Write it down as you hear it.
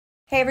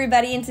Hey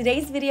everybody, in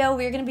today's video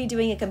we're going to be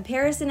doing a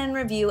comparison and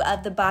review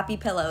of the boppy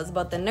pillows,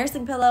 both the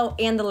nursing pillow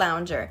and the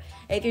lounger.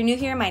 If you're new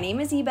here, my name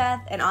is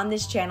Ebeth, and on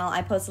this channel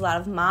I post a lot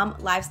of mom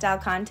lifestyle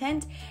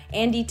content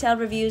and detailed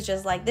reviews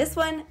just like this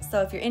one,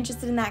 so if you're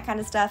interested in that kind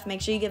of stuff, make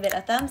sure you give it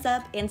a thumbs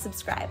up and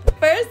subscribe.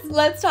 First,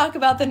 let's talk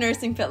about the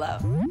nursing pillow.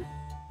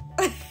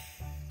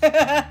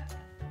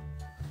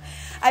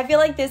 I feel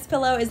like this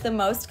pillow is the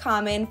most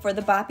common for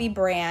the boppy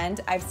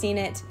brand. I've seen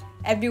it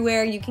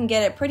everywhere. You can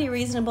get it pretty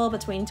reasonable,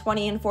 between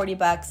 20 and 40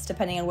 bucks,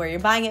 depending on where you're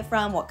buying it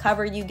from, what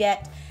cover you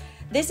get.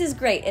 This is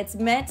great. It's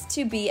meant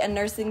to be a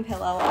nursing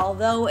pillow,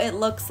 although it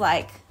looks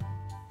like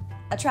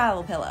a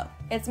travel pillow.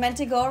 It's meant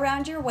to go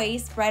around your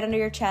waist, right under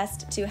your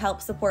chest, to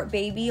help support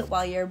baby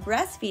while you're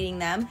breastfeeding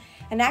them,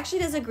 and actually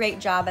does a great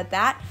job at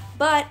that.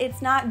 But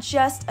it's not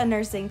just a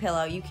nursing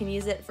pillow. You can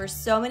use it for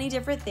so many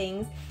different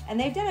things, and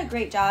they've done a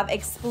great job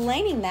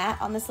explaining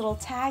that on this little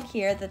tag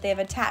here that they've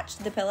attached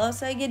to the pillow,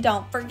 so you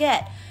don't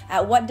forget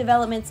at what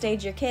development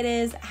stage your kid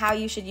is, how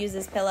you should use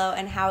this pillow,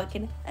 and how it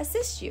can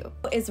assist you.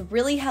 It's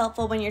really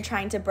helpful when you're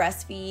trying to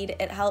breastfeed.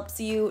 It helps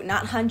you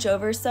not hunch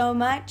over so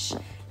much,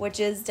 which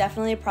is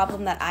definitely a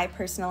problem that I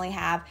personally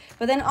have.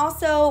 But then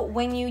also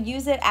when you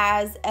use it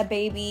as a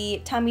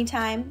baby tummy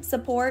time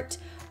support,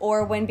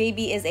 or when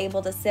baby is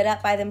able to sit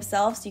up by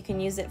themselves, you can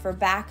use it for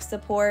back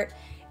support.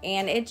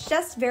 And it's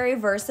just very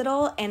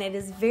versatile, and it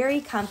is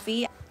very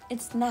comfy.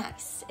 It's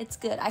nice, it's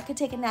good. I could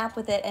take a nap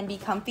with it and be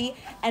comfy.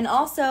 And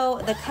also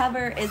the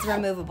cover is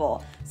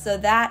removable, so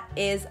that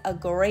is a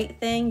great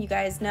thing. You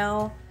guys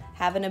know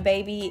having a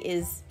baby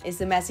is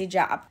a messy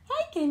job.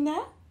 Hi,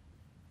 Kina.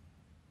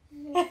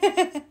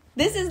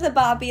 This is the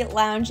boppy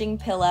lounging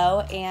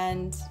pillow,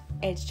 and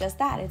it's just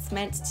that. It's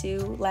meant to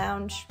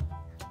lounge.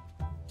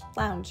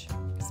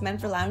 It's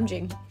meant for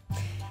lounging.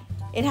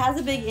 It has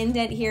a big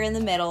indent here in the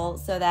middle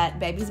so that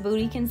baby's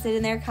booty can sit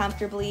in there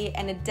comfortably,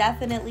 and it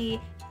definitely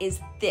is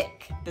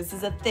thick. This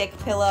is a thick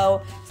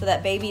pillow so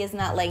that baby is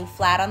not laying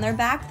flat on their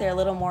back. They're a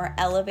little more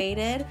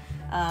elevated,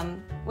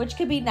 which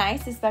could be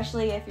nice,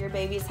 especially if your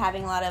baby is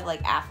having a lot of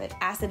like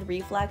acid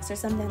reflux or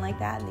something like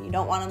that, and you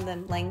don't want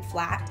them laying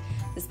flat.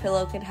 This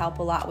pillow could help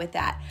a lot with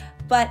that.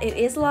 But it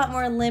is a lot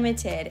more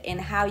limited in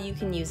how you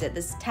can use it.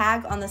 This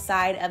tag on the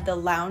side of the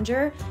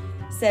lounger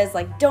says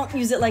like, don't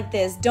use it like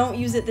this, don't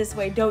use it this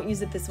way, don't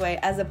use it this way,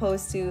 as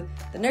opposed to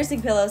the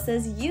nursing pillow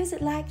says, use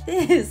it like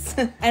this.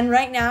 And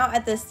right now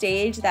at the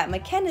stage that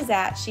McKenna's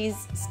at,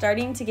 she's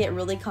starting to get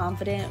really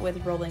confident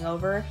with rolling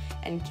over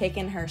and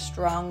kicking her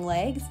strong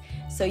legs.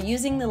 So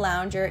using the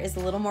lounger is a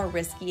little more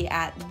risky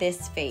at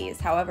this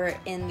phase. However,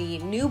 in the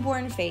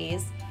newborn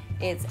phase,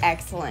 it's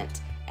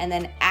excellent. And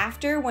then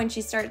after, when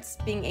she starts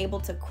being able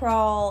to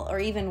crawl or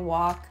even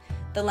walk,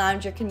 the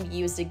lounger can be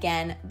used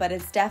again, but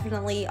it's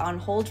definitely on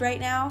hold right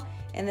now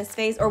in this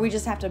phase, or we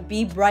just have to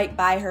be right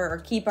by her or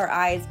keep our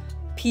eyes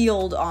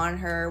peeled on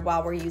her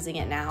while we're using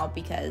it now,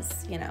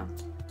 because, you know,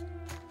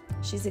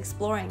 she's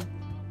exploring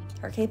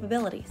her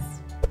capabilities.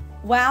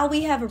 While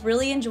we have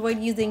really enjoyed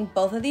using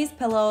both of these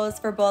pillows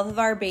for both of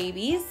our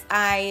babies,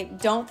 I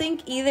don't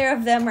think either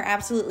of them are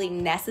absolutely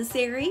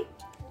necessary,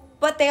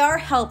 but they are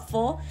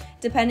helpful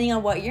depending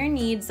on what your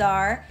needs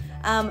are.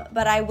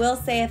 But I will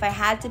say, if I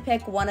had to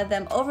pick one of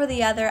them over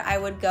the other, I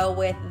would go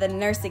with the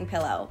nursing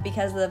pillow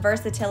because of the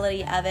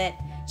versatility of it.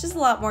 It's just a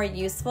lot more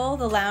useful.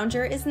 The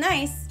lounger is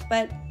nice,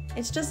 but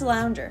it's just a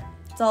lounger.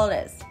 That's all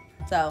it is.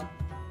 So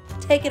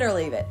take it or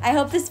leave it. I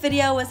hope this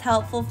video was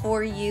helpful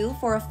for you.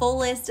 For a full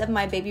list of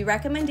my baby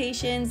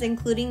recommendations,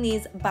 including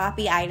these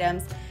boppy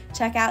items,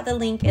 check out the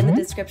link in the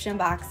description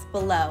box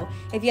below.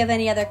 If you have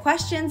any other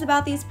questions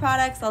about these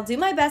products, I'll do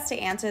my best to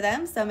answer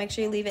them, so make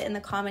sure you leave it in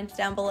the comments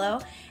down below.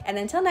 And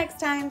until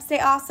next time, stay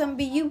awesome,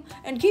 be you,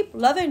 and keep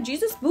loving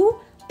Jesus, boo.